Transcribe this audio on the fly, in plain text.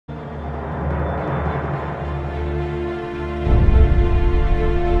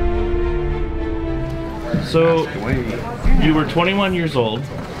So, you were 21 years old.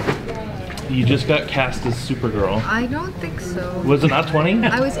 You just got cast as Supergirl. I don't think so. Was it not 20?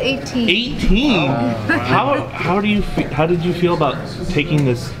 I was 18. 18? How did you feel about taking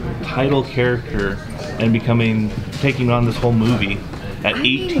this title character and taking on this whole movie at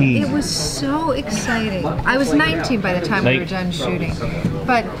 18? Mean, it was so exciting. I was 19 by the time we were done shooting.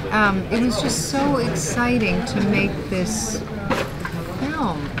 But it was just so exciting to make this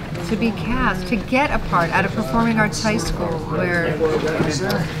film, to be cast, to get a part at a performing arts high school where,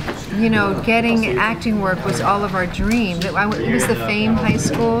 you know, getting acting work was all of our dream. It was the famed high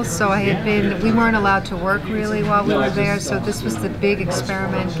school, so we weren't allowed to work really while we were there, so this was the big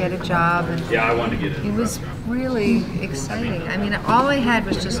experiment, get a job. And it was really exciting. I mean, all I had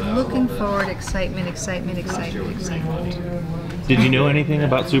was just looking forward, excitement. Did you know anything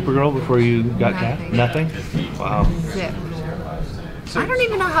about Supergirl before you got cast? Nothing? Wow. Zip. I don't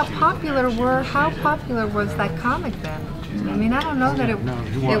even know how popular was that comic then. I mean, I don't know that it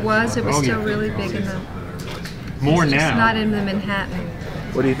was still really big in the... More now. It's not in the Manhattan.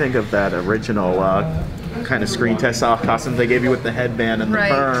 What do you think of that original kind of screen test style costume they gave you with the headband and the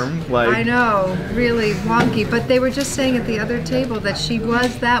perm? Like, I know, really wonky. But they were just saying at the other table that she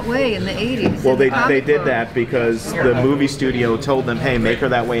was that way in the 80s. Well, they did that because the movie studio told them, hey, make her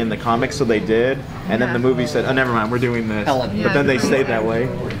that way in the comics, so they did. And then the movie said, oh, never mind, we're doing this. Helen. But then they stayed that way.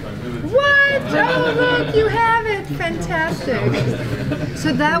 What? Oh, look, you have it. Fantastic.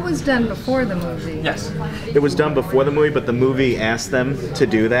 So that was done before the movie? Yes. It was done before the movie, but the movie asked them to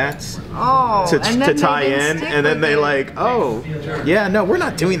do that. Oh, to tie in, and then they oh, yeah, no, we're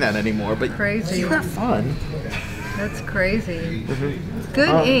not doing that anymore, but crazy. You have fun. That's crazy.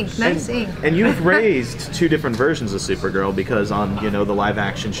 Good ink, nice ink. And you've raised two different versions of Supergirl because on, the live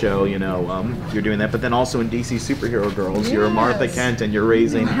action show, you're doing that, but then also in DC Superhero Girls, you're Martha Kent and you're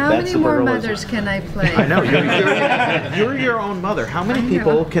raising How that many Supergirl more mothers can I play? I know, you're your own mother. How many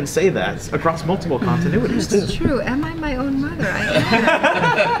people can say that across multiple continuities? It's true. Am I my own mother? I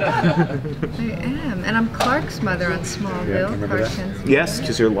am. I am. And I'm Clark's mother on Smallville. Clark Kent. Yes,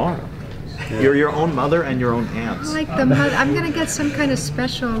 because you're Laura. You're your own mother and your own aunt. Like the mother, I'm gonna get some kind of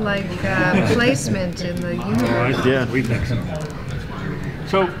special placement in the universe. Yeah, we think so.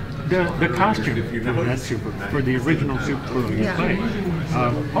 So the costume for that for the original Supergirl you played,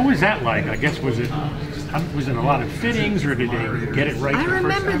 what was that like? I guess was it a lot of fittings, or did they get it right? I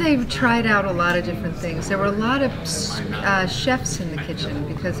remember they tried out a lot of different things. There were a lot of chefs in the kitchen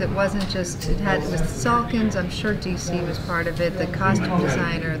because it wasn't just, it was Salkins, I'm sure DC was part of it, the costume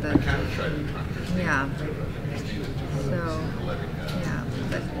designer, but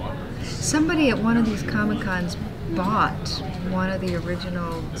somebody at one of these Comic-Cons bought one of the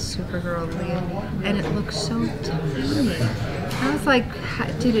original Supergirl Leah, and it looked so tiny. I was like,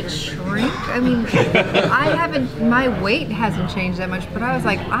 did it shrink? I mean, my weight hasn't changed that much, but I was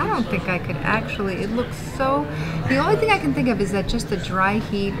like, I don't think I could actually, it looks so, the only thing I can think of is that just the dry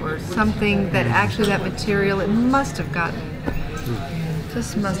heat or something that actually that material, it must have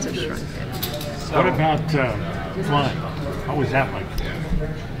just must have shrunk it. What about flying? What was that like?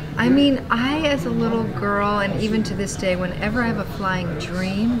 I mean, as a little girl, and even to this day, whenever I have a flying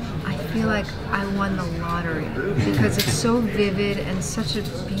dream, I feel like I won the lottery because it's so vivid and such a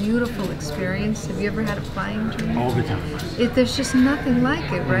beautiful experience. Have you ever had a flying dream? All the time. There's just nothing like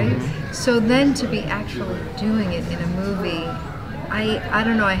it, right? So then to be actually doing it in a movie, I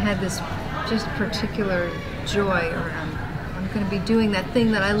don't know, I had this just particular joy, or I'm going to be doing that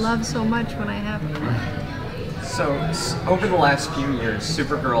thing that I love so much when I have it. So, over the last few years,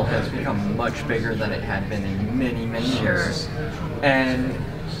 Supergirl has become much bigger than it had been in many, many years. And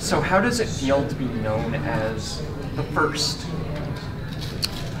so how does it feel to be known as the first?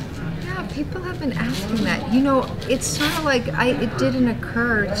 Yeah, people have been asking that. It's sort of like, it didn't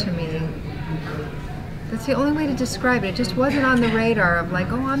occur to me. That's the only way to describe it. It just wasn't on the radar of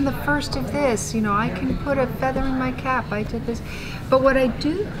like, oh, I'm the first of this. I can put a feather in my cap. I did this. But what I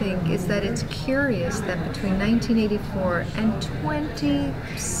do think is that it's curious that between 1984 and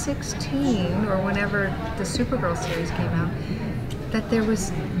 2016, or whenever the Supergirl series came out, that there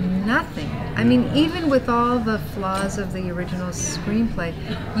was nothing. I mean, even with all the flaws of the original screenplay,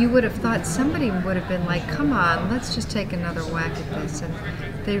 you would have thought somebody would have been like, come on, let's just take another whack at this. And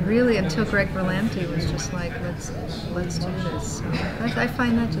they really, until Greg Berlanti was just like, let's do this. So I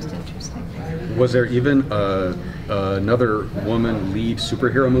find that just interesting. Was there even another woman lead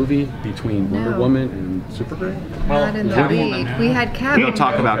superhero movie between Wonder Woman and Supergirl? Not in the lead. We had Catwoman. We don't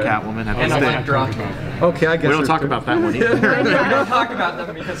talk about Catwoman at this day. Okay, I guess we don't talk about that one either. We don't talk about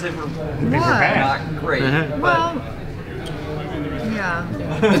them because they were not great. Well, Yeah.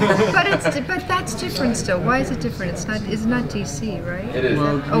 But that's different still. Why is it different? It's not DC, right? It is.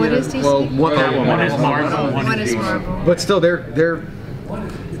 Well, Oh, it is DC? Well, One is Marvel, One is Marvel. but still,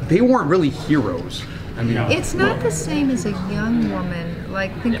 they weren't really heroes. I mean, It's not the same as a young woman.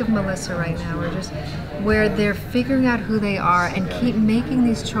 Like, think of Melissa right now, where they're figuring out who they are and keep making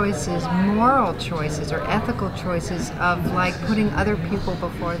these choices, moral choices or ethical choices of like putting other people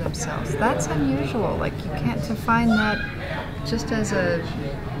before themselves. That's unusual. Like, you can't define that just as a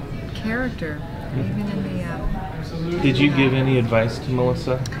character, even in the. Did you give any advice to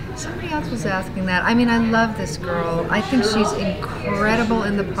Melissa? Somebody else was asking that. I mean, I love this girl. I think she's incredible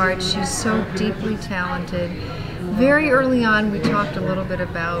in the part. She's so deeply talented. Very early on, we talked a little bit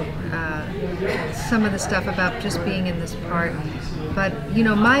about some of the stuff about just being in this part. But, you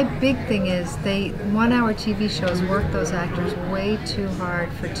know, my big thing is 1-hour TV shows work those actors way too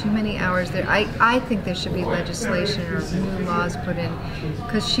hard for too many hours. I think there should be legislation or new laws put in,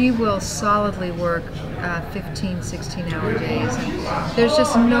 because she will solidly work 15, 16-hour days. And there's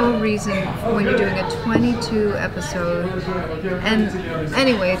just no reason when you're doing a 22 episode. And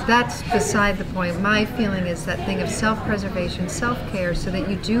anyway, that's beside the point. My feeling is that thing of self-preservation, self-care, so that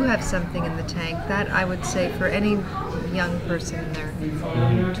you do have something in the tank. That I would say for any young person in their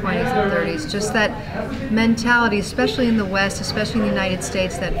 20s and 30s, just that mentality, especially in the West, especially in the United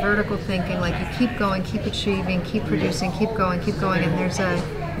States, that vertical thinking, like you keep going, keep achieving, keep producing, keep going, and there's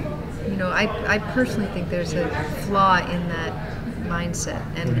I personally think there's a flaw in that mindset.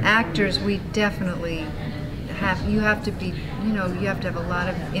 And actors, we definitely you have to have a lot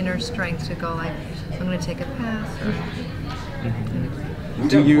of inner strength to go like, I'm going to take a pass.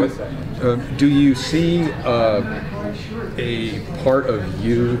 do you see a part of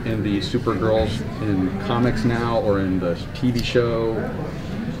you in the Supergirls in comics now or in the TV show?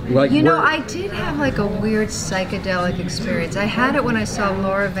 Like, I did have like a weird psychedelic experience. I had it when I saw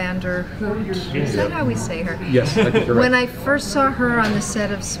Laura Vanderhoot. Is that how we say her? Yes, I think you're right. When I first saw her on the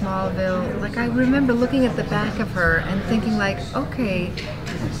set of Smallville, like I remember looking at the back of her and thinking like, okay,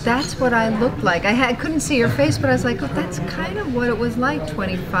 that's what I looked like. I couldn't see her face, but I was like, oh, that's kind of what it was like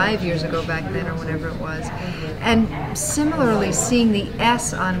 25 years ago back then or whatever it was. And similarly, seeing the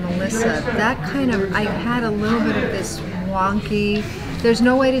S on Melissa, that kind of, I had a little bit of this wonky, there's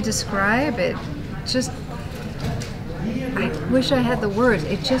no way to describe it. Just, I wish I had the words.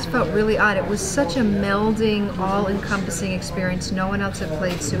 It just felt really odd. It was such a melding, all-encompassing experience. No one else had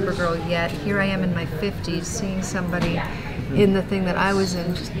played Supergirl yet. Here I am in my 50s seeing somebody in the thing that I was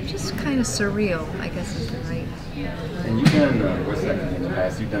in. Just kind of surreal, I guess is the right. And you've done what's that in the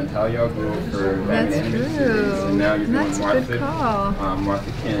past? You've done Talia Girl for Batman That's Animated true. Series, and now you're That's doing a good call.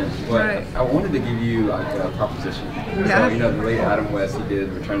 Martha Kent. But Right. I wanted to give you like a proposition. Yeah. So the late Adam West, he did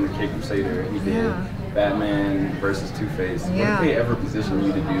Return of the Cape Crusader. He did Yeah. Batman versus Two-Face. What Yeah. if they ever position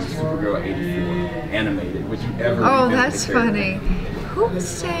you to do Supergirl 84 animated? Would you ever? Oh, revisit that's the character? funny. Who was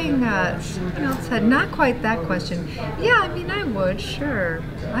saying that? Someone else had not quite that question. Yeah, I mean, I would, sure.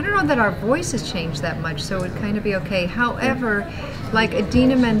 I don't know that our voices changed that much, so it would kind of be okay. However, like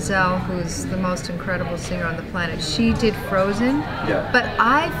Idina Menzel, who's the most incredible singer on the planet, she did Frozen. Yeah. But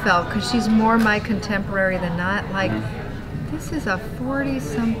I felt, because she's more my contemporary than not, like, this is a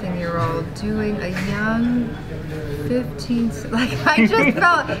 40-something-year-old doing a young 15, like I just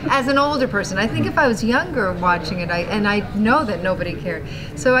felt as an older person. I think if I was younger watching it, I know that nobody cared.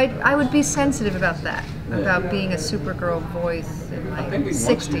 So I would be sensitive about that, about being a Supergirl voice in my I think we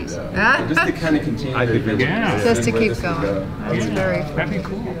 60s. Want you, just to kind of continue. I think we to Yeah. Just to where keep this would going. That's very That'd be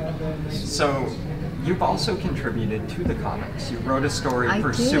cool. So, you've also contributed to the comics. You wrote a story I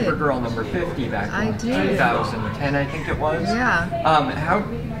for did. Supergirl number 50 back I in did. 2010, I think it was. Yeah.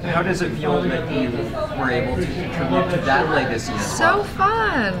 How does it feel that you were able to contribute to that legacy as So well?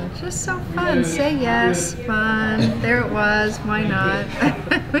 fun, just so fun. Say yes, fun. There it was. Why not?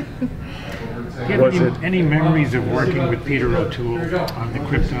 Do you have any memories of working with Peter O'Toole on the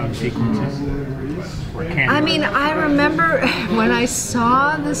Krypton sequences? Or can I you? mean, I remember when I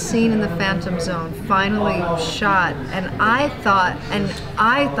saw the scene in the Phantom Zone finally shot, and I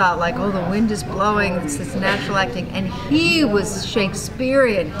thought like, oh, the wind is blowing, it's this natural acting, and he was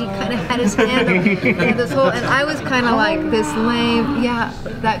Shakespearean. He kind of had his hand on this whole, and I was kind of like this lame, yeah,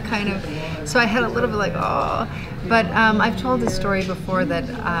 that kind of. So I had a little bit like, oh, but I've told this story before that.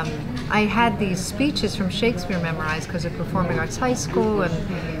 I had these speeches from Shakespeare memorized because of Performing Arts High School, and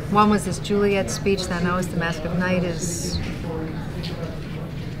one was this Juliet speech that I know is The Mask of Night is.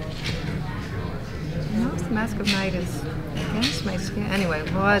 The Mask of Night is against my skin. Anyway,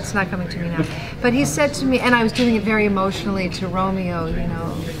 well, it's not coming to me now. But he said to me, and I was doing it very emotionally to Romeo, you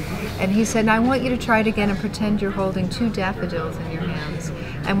know, and he said, I want you to try it again and pretend you're holding 2 daffodils in your hands.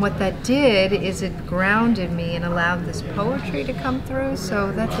 And what that did is it grounded me and allowed this poetry to come through.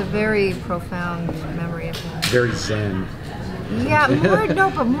 So that's a very profound memory of him. Very zen. Yeah,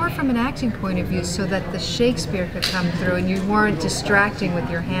 but more from an acting point of view, so that the Shakespeare could come through and you weren't distracting with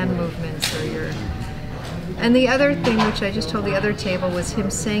your hand movements or your... And the other thing, which I just told the other table, was him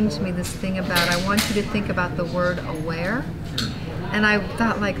saying to me this thing about, I want you to think about the word aware. And I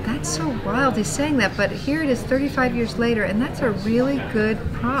thought, like, that's so wild, he's saying that, but here it is 35 years later, and that's a really good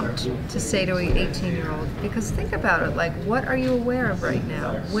prompt to say to an 18-year-old. Because think about it, like, what are you aware of right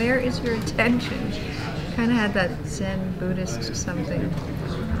now? Where is your attention? Kind of had that Zen Buddhist something.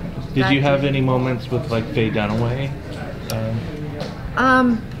 Did you have any moments with, like, Faye Dunaway?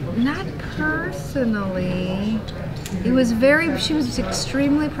 Not personally. She was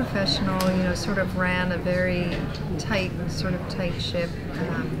extremely professional, you know, sort of ran a very tight ship.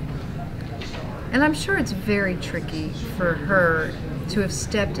 And I'm sure it's very tricky for her to have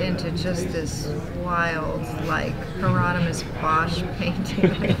stepped into just this wild, like, Hieronymus Bosch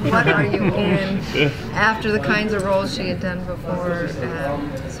painting. Like, what are you in? After the kinds of roles she had done before.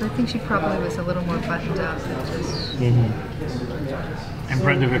 So I think she probably was a little more buttoned up than just... And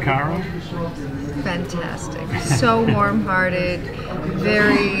Brenda Vaccaro? Fantastic. So warm-hearted,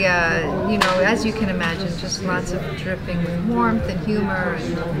 very, you know, as you can imagine, just lots of dripping warmth and humor.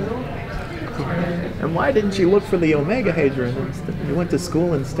 And why didn't you look for the Omega Hadron instead? You went to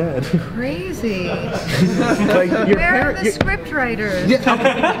school instead. Crazy. Like, Where are the script writers? Yeah,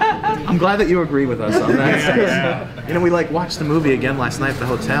 I'm glad that you agree with us on that. You know, we like watched the movie again last night at the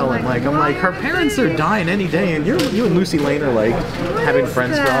hotel, and like I'm like, her parents are dying any day, and you and Lucy Lane are like having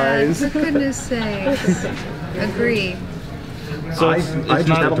French fries. For goodness sakes. Agree. So I just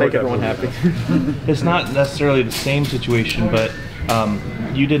that'll make everyone happy. It's not necessarily the same situation, but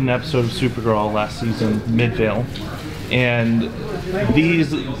you did an episode of Supergirl last season, Midvale, and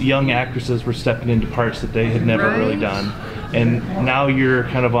these young actresses were stepping into parts that they had never really done. And now you're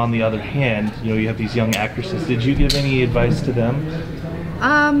kind of on the other hand, you know, you have these young actresses. Did you give any advice to them?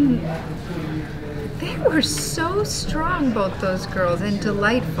 They were so strong, both those girls, and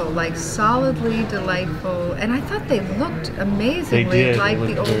delightful, like solidly delightful. And I thought they looked amazingly like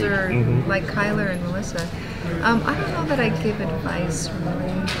the older, like Kyler and Melissa. I don't know that I give advice,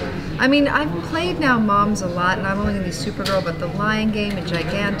 really. I mean, I've played now moms a lot, not only in the Supergirl, but The Lion Game and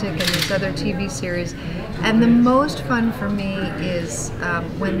Gigantic and these other TV series. And the most fun for me is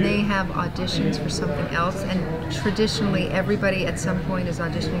when they have auditions for something else, and traditionally everybody at some point is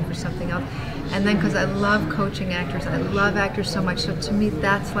auditioning for something else. And then, because I love coaching actors, I love actors so much, so to me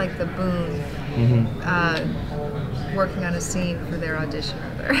that's like the boon, working on a scene for their audition.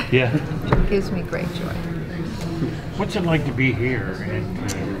 Yeah. It gives me great joy. What's it like to be here and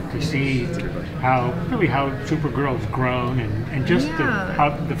to see how Supergirl's grown and just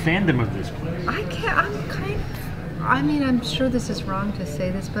how the fandom of this place? I'm sure this is wrong to say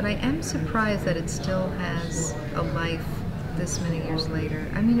this, but I am surprised that it still has a life this many years later.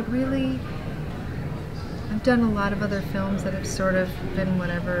 I mean, it really... I've done a lot of other films that have sort of been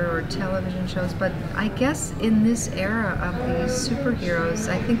whatever, or television shows, but I guess in this era of these superheroes,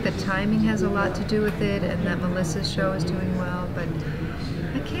 I think the timing has a lot to do with it, and that Melissa's show is doing well, but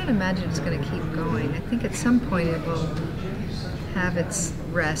I can't imagine it's going to keep going. I think at some point it will have its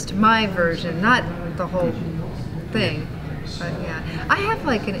rest. My version, not the whole thing, but yeah. I have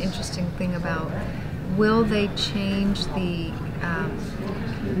like an interesting thing about, will they change the...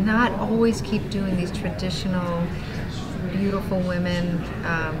 not always keep doing these traditional beautiful women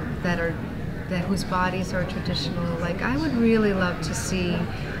whose bodies are traditional. Like, I would really love to see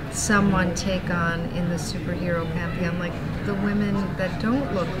someone take on in the superhero pantheon, like the women that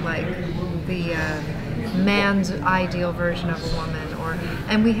don't look like the man's ideal version of a woman.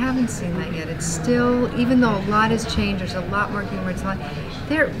 And we haven't seen that yet. It's still, even though a lot has changed, there's a lot more humor.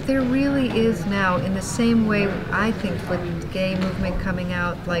 There really is now, in the same way I think with gay movement coming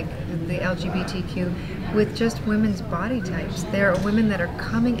out, like the LGBTQ, with just women's body types. There are women that are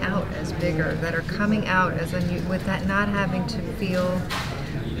coming out as bigger, that are coming out as with that not having to feel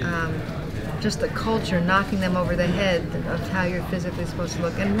just the culture knocking them over the head of how you're physically supposed to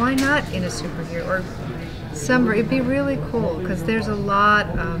look. And why not in a superhero or somewhere? It'd be really cool, because there's a lot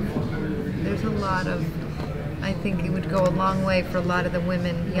of, I think it would go a long way for a lot of the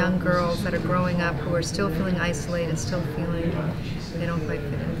women, young girls that are growing up who are still feeling isolated, still feeling They don't quite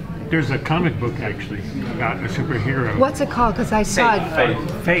fit in. There's a comic book actually about a superhero. What's it called? Because I saw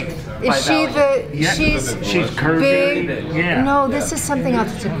it. Faith. Is she the? Yeah. She's curvy. big. Yeah. No, this is something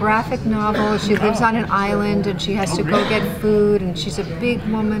else. It's a graphic novel. She lives on an island and she has to go get food, and she's a big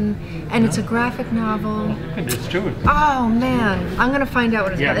woman, and it's a graphic novel. It's true. Oh man, I'm gonna find out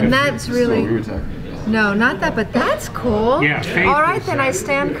what it's Yeah, called. And that's really. No, not that, but that's cool. Yeah, Faith all right, is, then I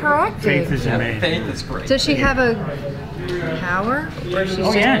stand corrected. Faith is Yeah, amazing. Faith is great. Does she have a power? Or she's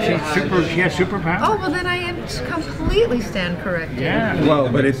Oh yeah, she has superpowers. Oh, well then I am completely stand corrected. Yeah.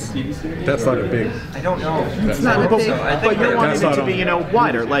 Well, but that's not a big. I don't know. It's not a big. So I But think you're they- wanting it not to be,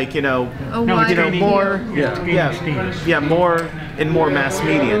 wider, like, No, wider it's more, Yeah. more in more mass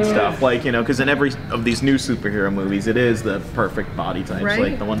media and stuff, like, because in every of these new superhero movies, it is the perfect body types, Right.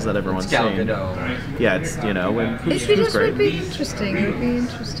 like the ones that everyone's Gal seen. Gadot. Yeah, it's, and who's, It who's just great. would be interesting. It would be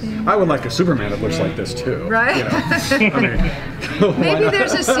interesting. I would like a Superman that looks like this too. Right? Maybe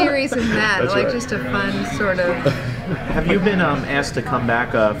there's a series in that, That's like right. just a fun sort of. Have you been asked to come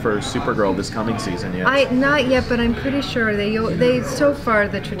back for Supergirl this coming season yet? Not yet, but I'm pretty sure they so far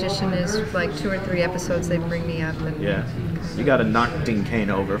the tradition is like 2 or 3 episodes they bring me up and. Yeah. You got to knock Dean Cain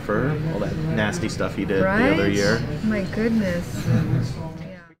over for all that nasty stuff he did Right? the other year. My goodness.